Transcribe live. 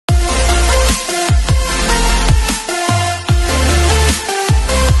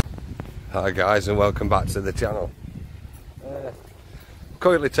Hi guys, and welcome back to the channel.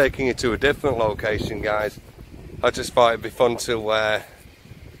 Currently taking you to a different location, guys. I just thought it'd be fun to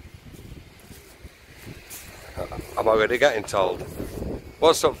I'm already getting told.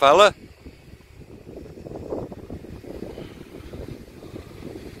 What's up, fella?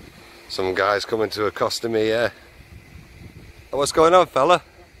 Some guys coming to accost me here. What's going on, fella?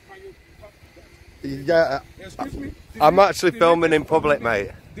 Yeah, excuse me? I'm actually filming in public,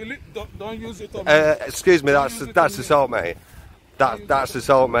 mate. Don't use it on me. Excuse me, that's assault, mate. That's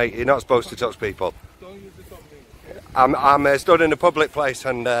assault, mate. You're not supposed to touch people. Don't use it on me. I'm stood in a public place,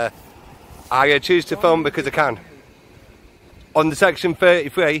 and I choose to film because I can. On the Section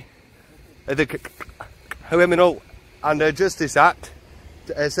 33 of the Criminal and Justice Act,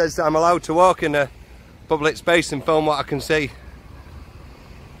 it says that I'm allowed to walk in a public space and film what I can see.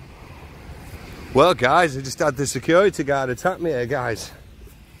 Well, guys, I just had the security guard attack me here, guys.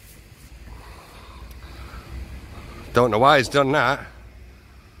 Don't know why he's done that.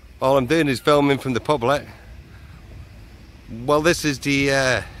 All I'm doing is filming from the public. Well, this is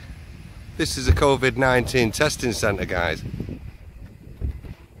a COVID-19 testing centre, guys.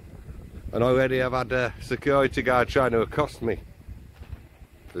 And already I've had a security guard trying to accost me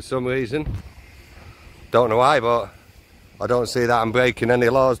for some reason. Don't know why, but I don't see that I'm breaking any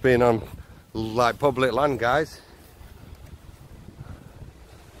laws being on like public land, guys.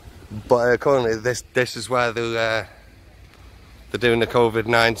 But currently this is where they're doing the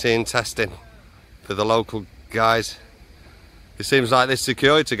COVID-19 testing for the local guys. It seems like this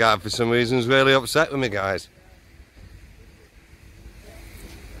security guard for some reason is really upset with me, guys.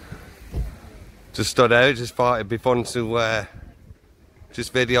 Just stood out, just thought it'd be fun to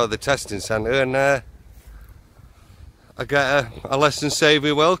just video the testing centre, and I get a less than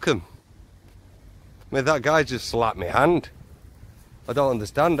savoury welcome. I mean, that guy just slapped my hand. I don't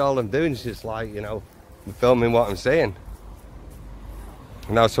understand. All I'm doing is just like, you know, I'm filming what I'm saying.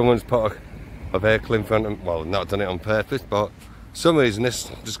 Now someone's put a vehicle in front of, well, not done it on purpose, but for some reason this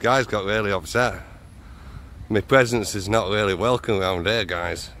guy's got really upset. My presence is not really welcome around here,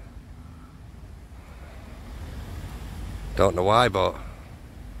 guys. Don't know why, but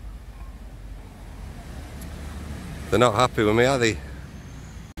they're not happy with me, are they?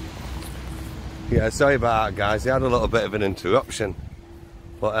 Yeah, sorry about that, guys. They had a little bit of an interruption,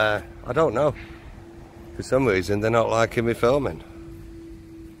 but I don't know. For some reason, they're not liking me filming.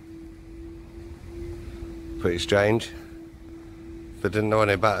 Pretty strange. If they didn't know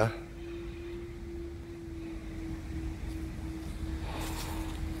any better.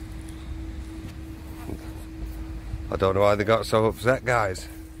 I don't know why they got so upset, guys.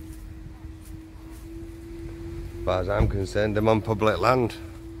 As far as I'm concerned, I'm on public land.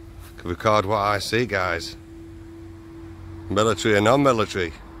 Can record what I see, guys. Military and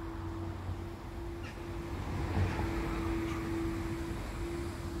non-military.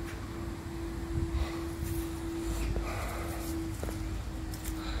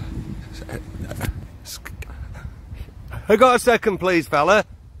 I got a second, please, fella.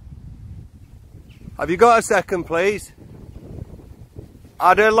 Have you got a second, please?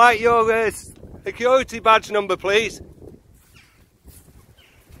 I'd like your security badge number, please.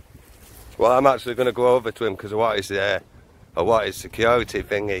 Well, I'm actually going to go over to him because I want his security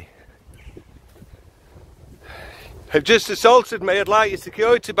thingy. You've just assaulted me. I'd like your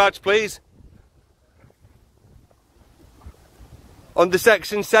security badge, please. Under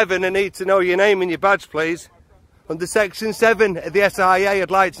Section 7, I need to know your name and your badge, please. Under Section 7 of the SIA,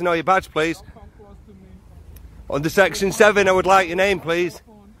 I'd like to know your badge, please. Under Section 7, I would like your name, please.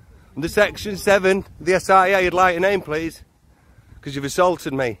 Under Section 7 of the SIA, I'd like your name, please. Because you've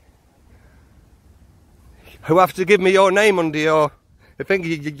assaulted me. You have to give me your name under your... I think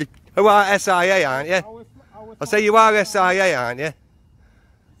you are SIA, aren't you? I say you are SIA, aren't you?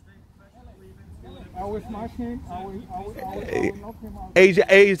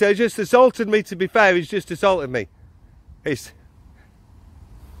 He's just assaulted me, to be fair. He's just assaulted me.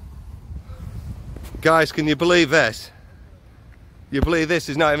 Guys, can you believe this? You believe this?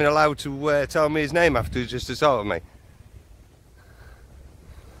 He's not even allowed to tell me his name after he's just assaulted me.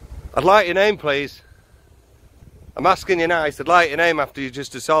 I'd like your name, please. I'm asking you nice. I'd like your name after you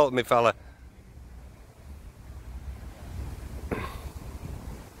just assaulted me, fella.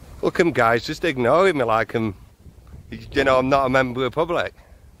 Look at him, guys, just ignoring me like I'm, you know, I'm not a member of the public.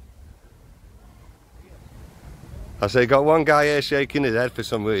 I say, got one guy here shaking his head for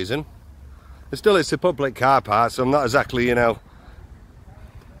some reason. And still, it's a public car park, so I'm not exactly, you know,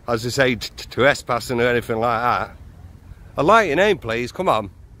 as I say, trespassing or anything like that. I'd like your name, please. Come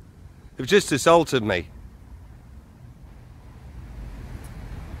on. You've just assaulted me.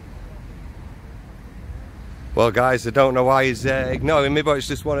 Well guys, I don't know why he's ignoring me, but it's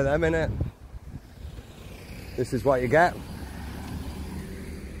just one of them, innit? This is what you get.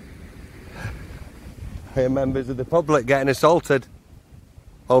 Here members of the public getting assaulted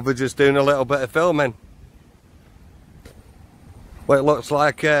over just doing a little bit of filming. Well, it looks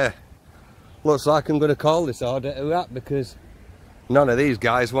like I'm going to call this order to that, because none of these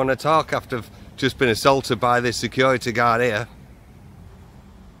guys want to talk after I've just been assaulted by this security guard here.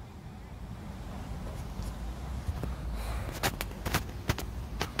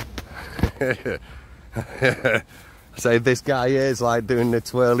 I say this guy here is like doing the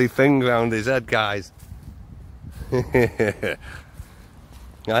twirly thing around his head, guys. Anyway,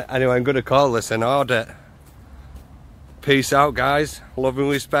 I'm going to call this an order. Peace out, guys. Love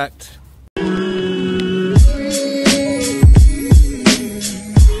and respect.